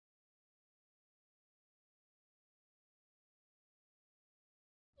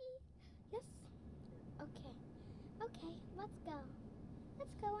let's go.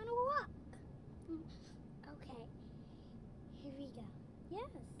 Let's go on a walk. Okay. Here we go. Yes,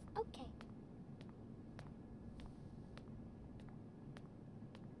 okay.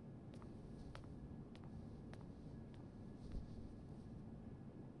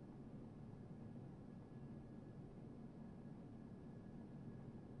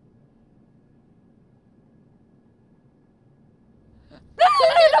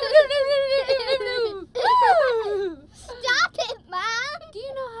 Stop it, Mom! Do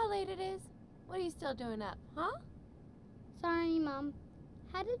you know how late it is? What are you still doing up, huh? Sorry, Mom.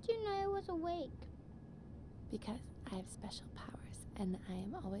 How did you know I was awake? Because I have special powers, and I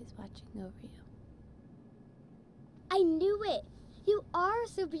am always watching over you. I knew it. You are a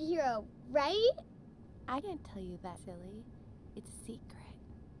superhero, right? I can't tell you that, silly. It's a secret.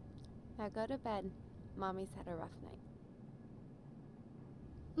 Now go to bed. Mommy's had a rough night.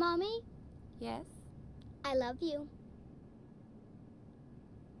 Mommy, Yes? I love you.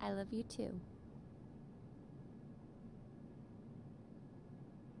 I love you too.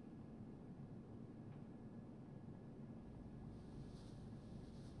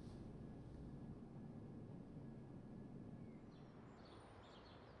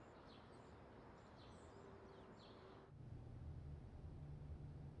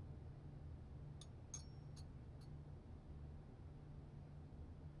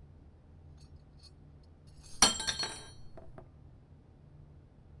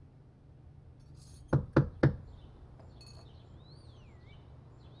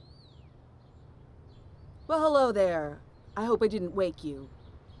 Well, hello there. I hope I didn't wake you.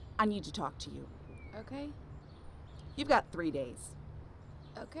 I need to talk to you. Okay? You've got 3 days.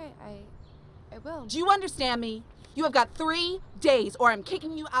 Okay, I will. Do you understand me? You have got 3 days or I'm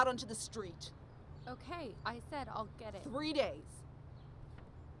kicking you out onto the street. Okay, I said I'll get it. 3 days.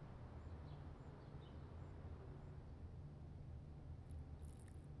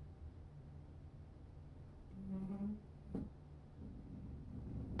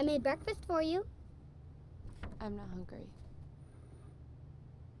 I made breakfast for you. I'm not hungry.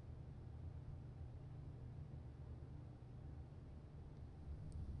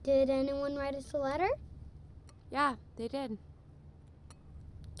 Did anyone write us a letter? Yeah, they did.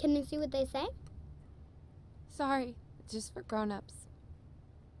 Can you see what they say? Sorry, it's just for grown-ups.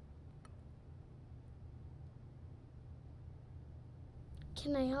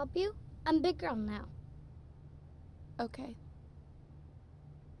 Can I help you? I'm a big girl now. Okay.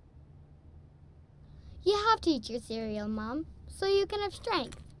 You have to eat your cereal, Mom, so you can have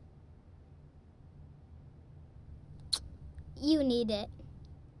strength. You need it.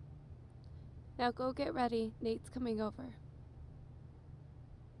 Now go get ready. Nate's coming over.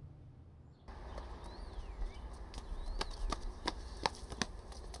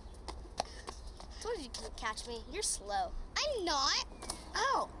 Told you couldn't catch me. You're slow. I'm not.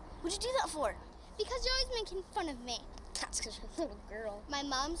 Oh, what'd you do that for? Because you're always making fun of me. That's because you're a little girl. My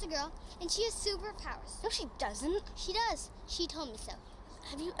mom's a girl, and she has superpowers. No, she doesn't. She does. She told me so.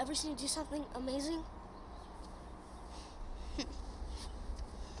 Have you ever seen her do something amazing?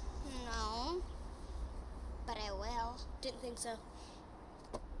 No. But I will. Didn't think so.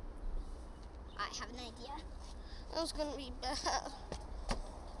 I have an idea. That was gonna be bad.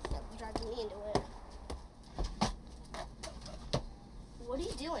 That was driving me into it. What are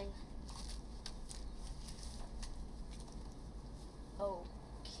you doing?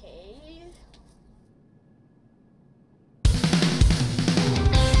 Okay.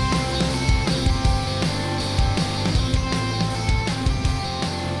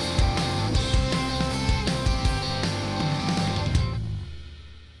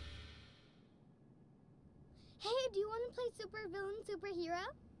 Hey, do you want to play supervillain, superhero?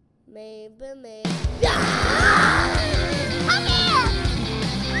 Maybe. Come here!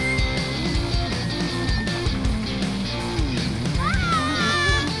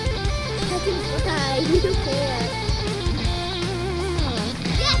 I can fly. You can't.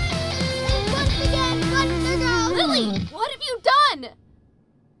 Yes! And once again, Wondergirl! Lily, what have you done?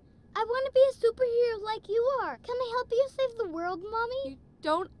 I want to be a superhero like you are. Can I help you save the world, Mommy? You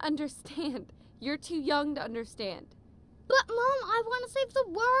don't understand. You're too young to understand. But, Mom, I want to save the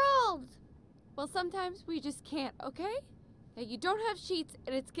world. Well, sometimes we just can't, okay? Now, you don't have sheets,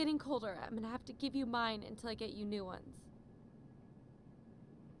 and it's getting colder. I'm gonna have to give you mine until I get you new ones.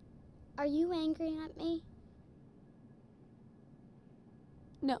 Are you angry at me?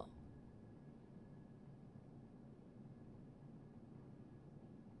 No.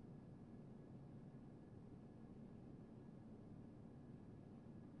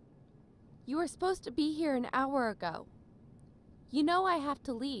 You were supposed to be here an hour ago. You know I have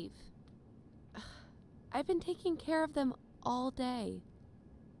to leave. I've been taking care of them all day.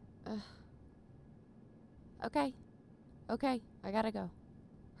 Ugh. Okay. Okay, I gotta go.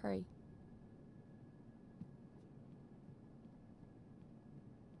 Hurry.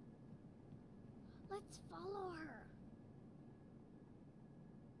 Let's follow her.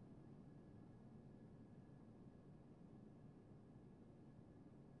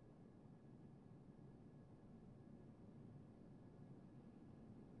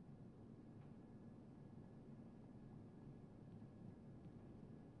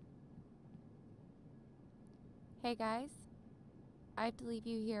 Hey guys, I have to leave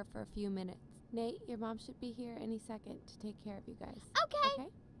you here for a few minutes. Nate, your mom should be here any second to take care of you guys. Okay. Okay?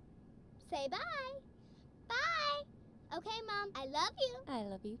 Say bye. Bye. Okay, Mom. I love you. I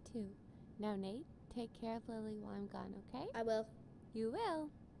love you too. Now, Nate, take care of Lily while I'm gone, okay? I will. You will.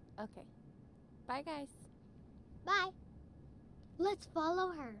 Okay. Bye, guys. Bye. Let's follow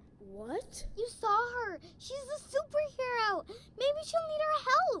her. What? You saw her. She's a superhero. Maybe she'll need our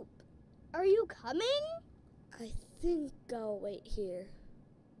help. Are you coming? I think I'll wait here.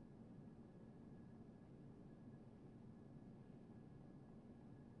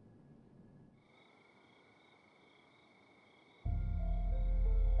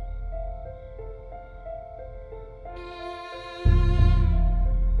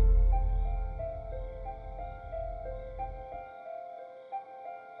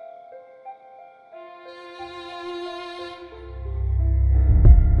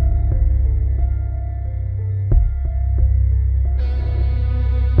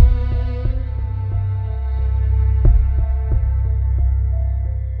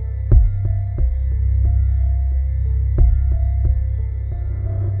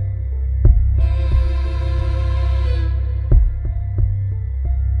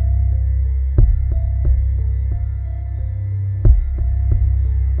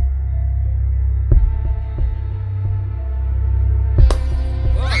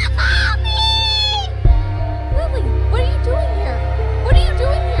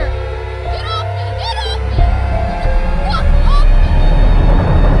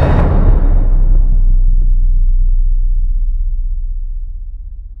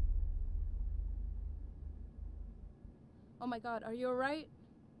 Oh my God, are you alright?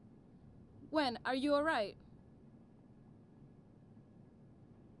 Gwen, are you alright?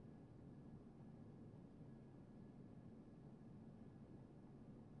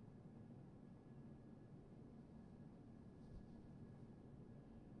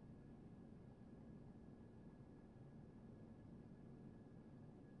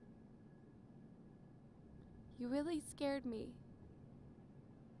 You really scared me.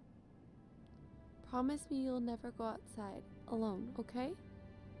 Promise me you'll never go outside alone, okay?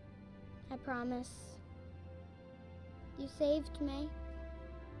 I promise. You saved me.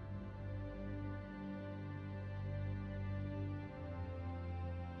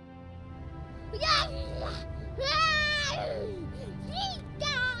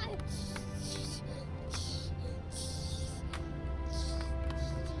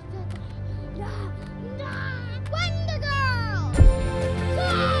 Wondergirl!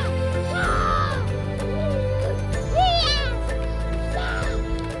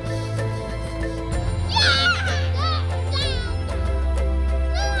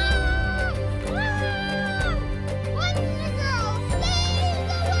 Wondergirl, save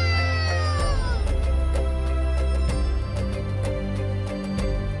the world!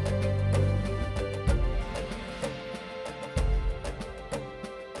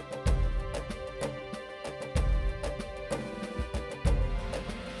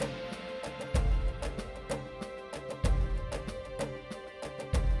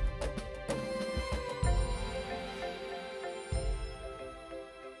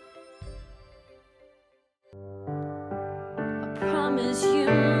 Promise you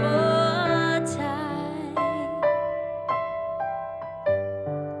more time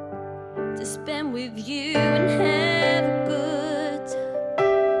to spend with you and have a good time.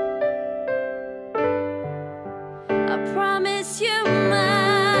 I promise you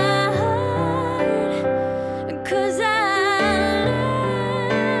my heart, 'cause I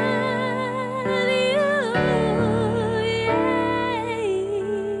love you,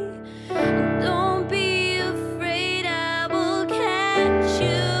 yeah. Don't be afraid, I will catch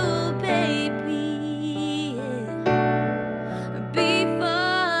you, baby,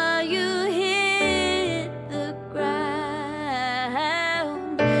 before you hit the ground.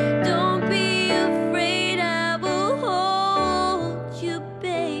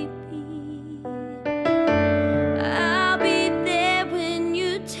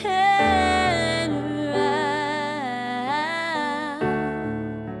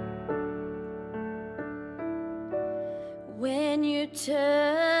 When you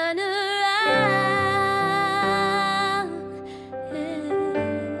turn around.